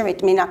teaming nature,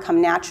 it may not come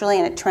naturally,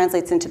 and it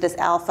translates into this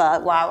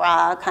alpha,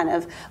 rah-rah kind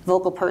of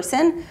vocal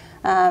person.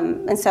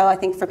 And so I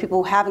think for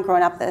people who haven't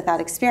grown up with that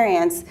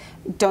experience,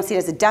 don't see it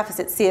as a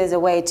deficit, see it as a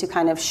way to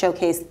kind of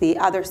showcase the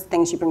other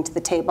things you bring to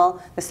the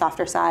table, the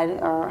softer side,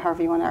 or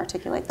however you want to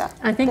articulate that.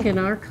 I think in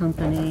our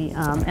company,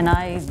 and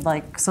I,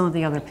 like some of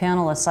the other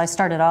panelists, I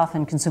started off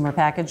in consumer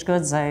packaged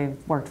goods. I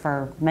worked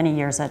for many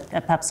years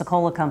at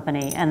Pepsi-Cola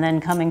Company, and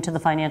then coming to the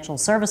financial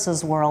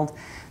services world,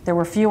 there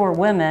were fewer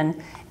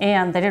women,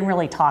 and they didn't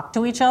really talk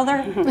to each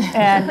other.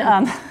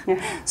 And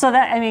so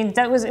that, I mean,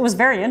 it was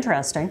very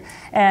interesting.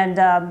 And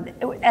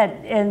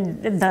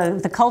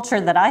the culture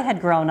that I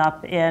had grown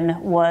up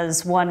in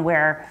was one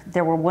where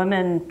there were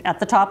women at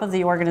the top of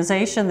the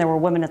organization, there were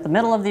women at the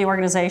middle of the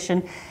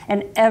organization,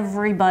 and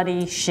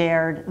everybody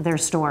shared their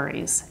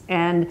stories.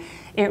 And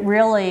it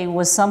really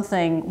was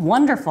something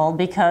wonderful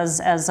because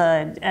as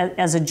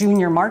a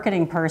junior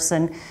marketing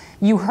person,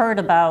 you heard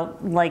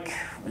about, like,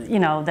 you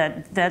know,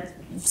 that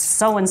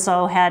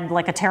so-and-so had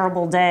like a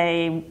terrible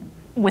day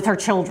with her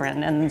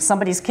children, and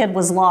somebody's kid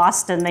was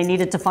lost and they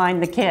needed to find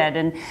the kid.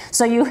 And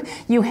so you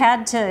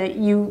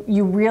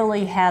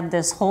really had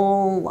this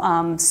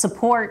whole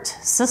support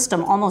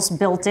system almost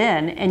built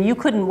in, and you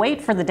couldn't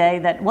wait for the day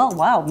that, well,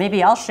 wow,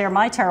 maybe I'll share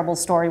my terrible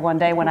story one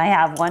day when I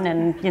have one.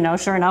 And, you know,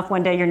 sure enough,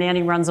 one day your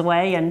nanny runs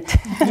away and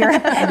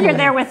you're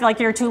there with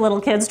like your two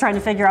little kids trying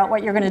to figure out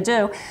what you're going to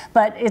do.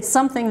 But it's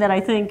something that I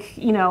think,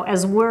 you know,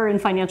 as we're in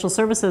financial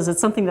services,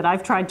 it's something that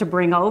I've tried to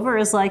bring over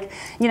is like,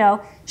 you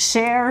know,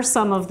 share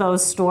some of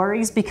those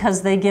stories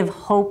because they give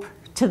hope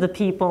to the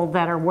people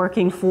that are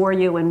working for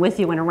you and with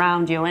you and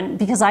around you. And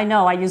because I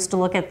know I used to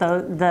look at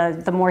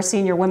the more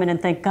senior women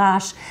and think,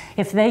 gosh,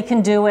 if they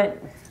can do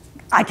it,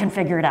 I can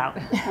figure it out.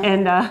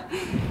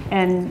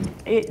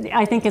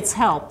 I think it's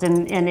helped,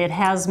 and it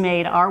has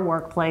made our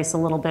workplace a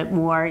little bit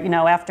more, you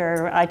know,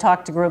 after I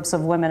talk to groups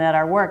of women at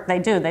our work, they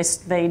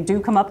do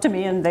come up to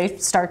me and they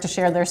start to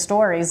share their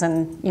stories,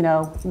 and, you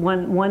know,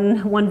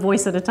 one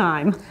voice at a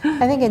time.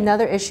 I think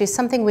another issue,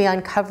 something we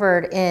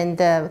uncovered in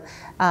the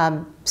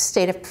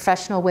State of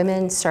Professional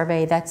Women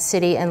survey that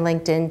Citi and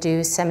LinkedIn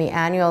do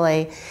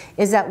semi-annually,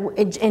 is that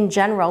in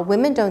general,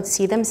 women don't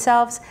see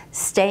themselves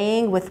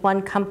staying with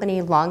one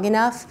company long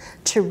enough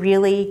to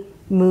really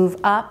move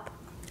up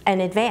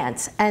and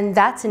advance. And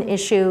that's an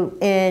issue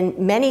in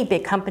many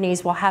big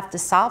companies will have to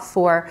solve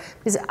for,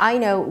 because I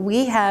know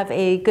we have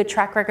a good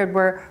track record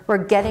where we're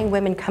getting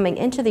women coming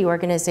into the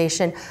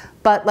organization,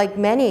 but like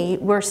many,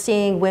 we're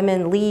seeing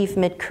women leave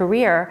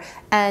mid-career.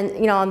 And,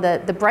 you know, on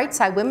the bright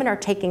side, women are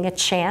taking a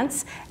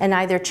chance and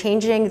either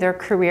changing their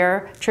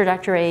career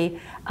trajectory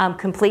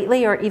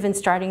completely or even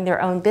starting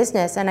their own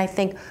business. And I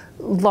think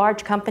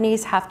large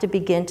companies have to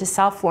begin to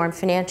solve for, and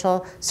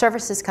financial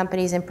services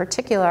companies in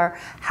particular,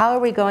 how are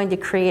we going to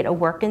create a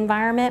work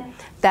environment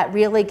that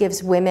really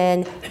gives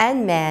women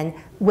and men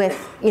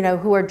with, you know,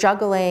 who are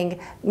juggling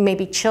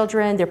maybe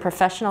children, their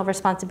professional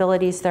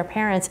responsibilities, their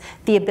parents,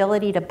 the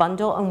ability to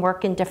bundle and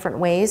work in different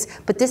ways.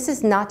 But this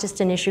is not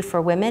just an issue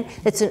for women,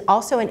 it's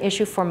also an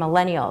issue for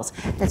millennials.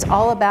 It's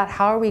all about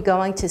how are we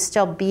going to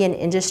still be an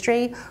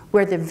industry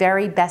where the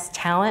very best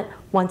talent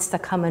wants to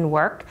come and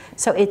work.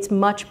 So it's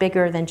much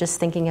bigger than just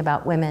thinking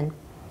about women.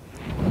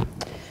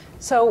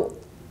 So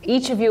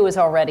each of you is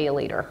already a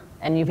leader,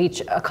 and you've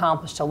each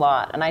accomplished a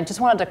lot. And I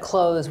just wanted to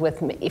close with,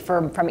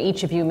 from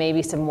each of you,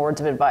 maybe some words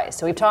of advice.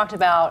 So we've talked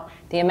about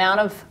the amount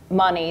of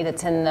money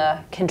that's in the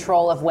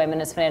control of women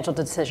as financial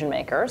decision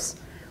makers.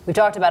 We've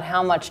talked about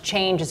how much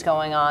change is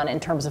going on in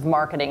terms of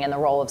marketing and the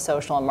role of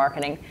social and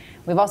marketing.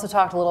 We've also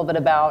talked a little bit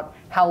about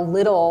how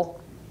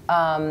little,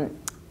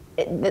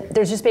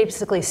 there's just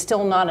basically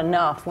still not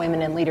enough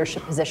women in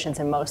leadership positions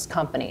in most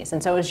companies.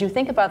 And so as you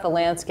think about the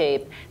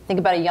landscape, think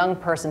about a young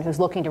person who's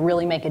looking to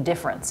really make a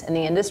difference in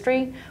the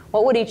industry,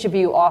 what would each of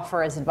you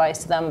offer as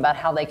advice to them about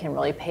how they can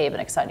really pave an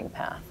exciting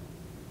path?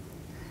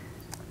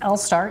 I'll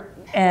start,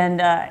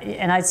 and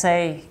I'd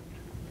say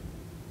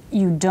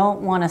you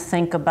don't want to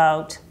think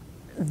about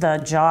the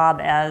job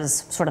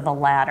as sort of a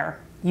ladder.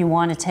 You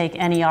want to take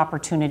any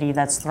opportunity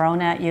that's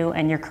thrown at you,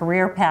 and your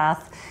career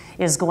path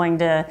is going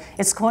to,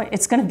 it's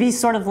going to be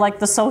sort of like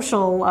the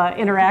social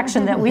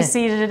interaction that we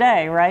see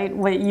today, right?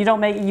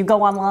 You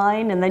go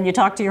online and then you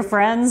talk to your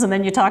friends and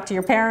then you talk to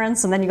your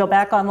parents and then you go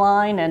back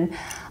online, and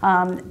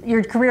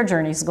your career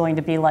journey is going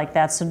to be like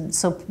that.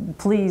 So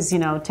please, you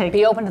know,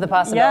 be open to the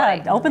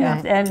possibility.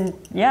 Yeah, and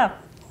yeah,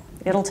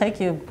 it'll take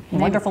you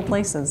wonderful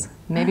places.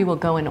 Maybe we'll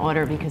go in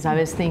order, because I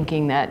was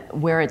thinking that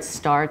where it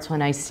starts when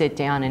I sit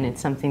down, and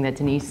it's something that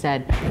Denise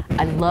said,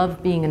 I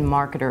love being a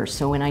marketer.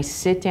 So when I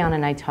sit down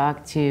and I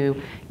talk to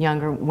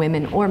younger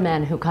women or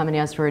men who come and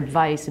ask for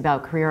advice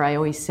about career, I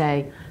always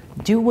say,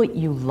 do what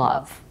you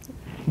love.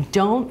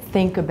 Don't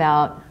think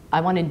about, I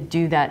want to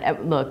do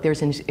that. Look,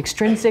 there's an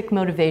extrinsic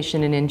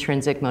motivation and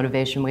intrinsic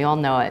motivation. We all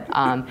know it.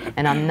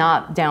 And I'm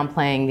not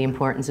downplaying the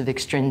importance of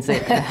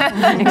extrinsic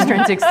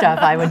stuff.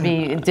 I would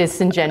be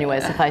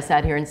disingenuous if I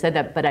sat here and said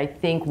that. But I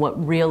think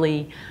what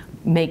really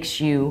makes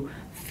you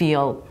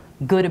feel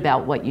good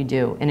about what you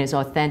do and is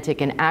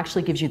authentic and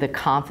actually gives you the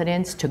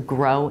confidence to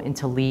grow and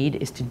to lead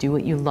is to do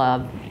what you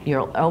love.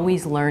 You're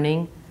always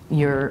learning.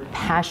 you're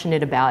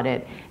passionate about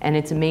it, and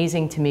it's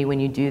amazing to me when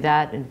you do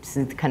that, and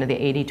it's kind of the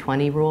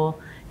 80-20 rule,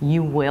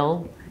 you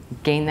will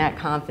gain that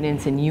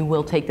confidence and you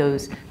will take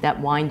that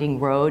winding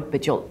road,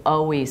 but you'll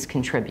always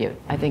contribute.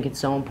 I think it's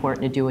so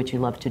important to do what you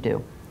love to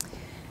do.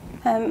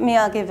 Me,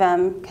 I'll give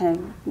kind of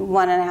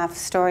 1.5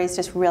 stories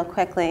just real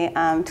quickly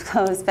to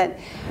close. But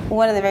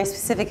one of the very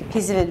specific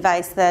pieces of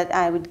advice that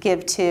I would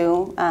give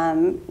to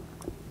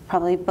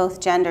probably both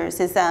genders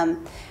is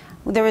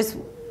there was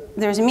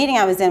a meeting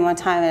I was in one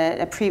time at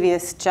a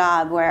previous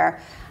job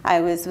where I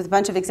was with a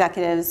bunch of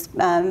executives,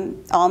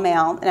 all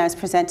male, and I was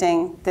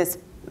presenting this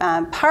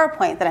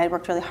PowerPoint that I had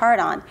worked really hard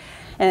on.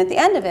 And at the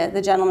end of it,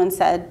 the gentleman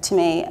said to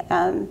me,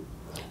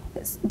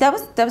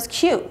 that was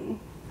cute.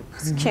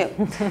 It's cute.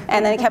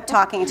 And then he kept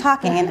talking and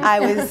talking, and I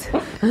was,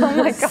 oh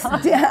my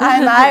God.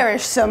 I'm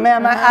Irish, so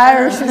man, my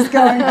Irish was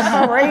going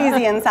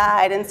crazy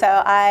inside. And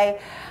so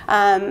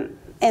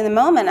in the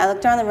moment, I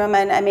looked around the room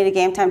and I made a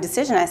game time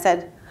decision. I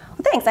said,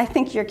 well, thanks, I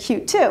think you're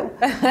cute too.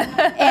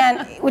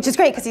 And, which is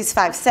great because he's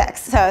 5'6",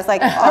 so I was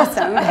like,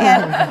 awesome.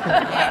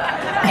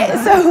 And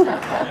so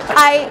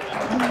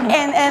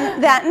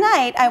and that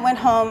night I went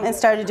home and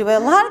started to do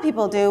what a lot of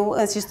people do.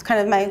 It's just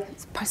kind of my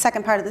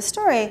second part of the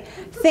story.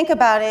 Think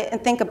about it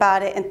and think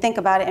about it and think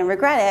about it and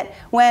regret it.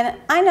 When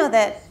I know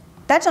that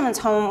gentleman's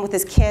home with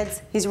his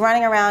kids, he's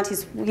running around,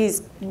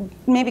 he's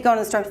maybe going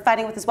to the store,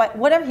 fighting with his wife,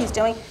 whatever he's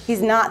doing,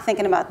 he's not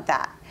thinking about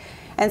that.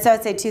 And so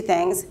I'd say 2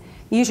 things.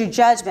 Use your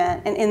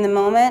judgment, and in the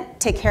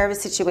moment, take care of a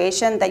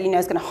situation that you know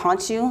is going to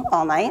haunt you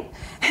all night.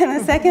 And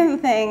the second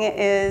thing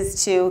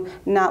is to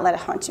not let it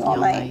haunt you all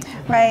night,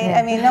 right?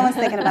 I mean, no one's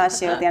thinking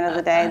about you at the end of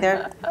the day.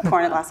 They're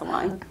pouring a glass of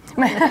wine.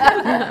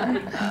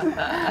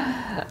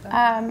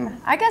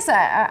 I guess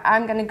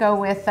I'm going to go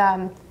with,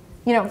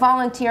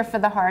 volunteer for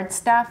the hard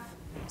stuff.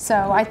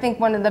 So I think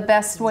one of the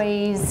best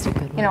ways,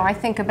 I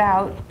think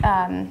about,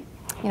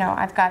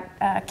 I've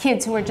got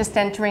kids who are just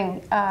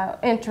entering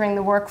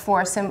the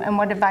workforce, and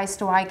what advice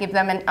do I give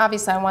them? And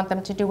obviously I want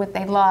them to do what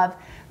they love.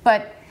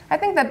 But I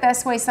think the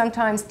best way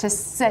sometimes to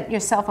set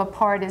yourself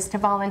apart is to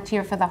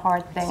volunteer for the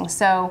hard things.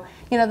 So,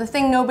 the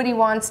thing nobody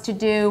wants to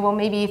do, well,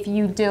 maybe if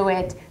you do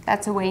it,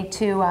 that's a way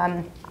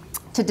to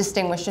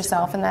distinguish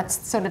yourself. And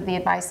that's sort of the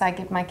advice I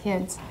give my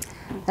kids.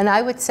 And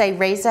I would say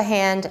raise a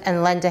hand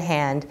and lend a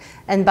hand.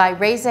 And by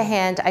raise a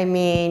hand, I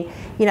mean,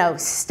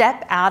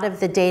 step out of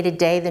the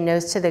day-to-day, the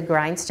nose to the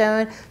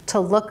grindstone, to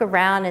look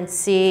around and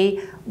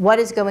see what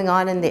is going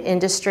on in the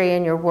industry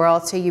in your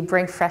world, so you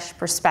bring fresh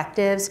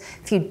perspectives.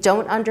 If you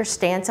don't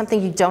understand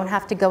something, you don't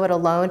have to go it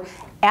alone.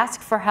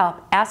 Ask for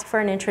help, ask for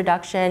an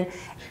introduction,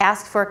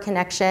 ask for a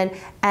connection,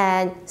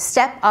 and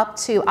step up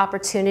to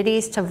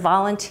opportunities to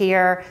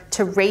volunteer,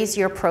 to raise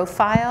your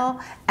profile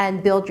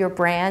and build your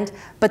brand.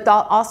 But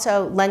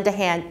also lend a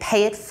hand,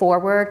 pay it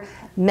forward,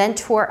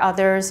 mentor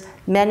others,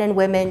 men and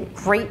women,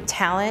 great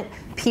talent,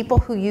 people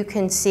who you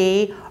can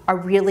see are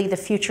really the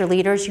future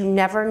leaders. You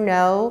never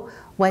know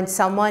when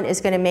someone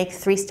is going to make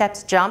 3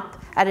 steps jump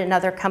at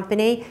another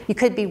company. You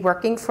could be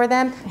working for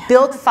them.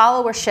 Build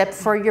followership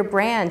for your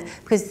brand,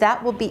 because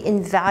that will be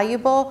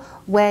invaluable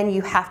when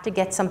you have to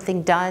get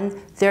something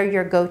done. They're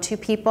your go-to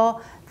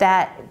people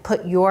that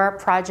put your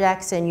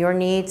projects and your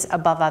needs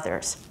above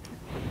others.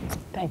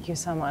 Thank you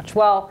so much.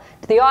 Well,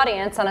 to the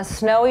audience, on a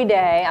snowy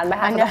day, on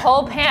behalf of the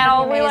whole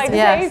panel, we like to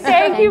say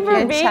thank you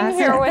for being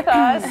here with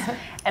us.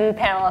 And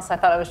panelists, I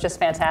thought it was just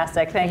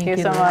fantastic. Thank you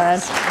so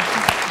much.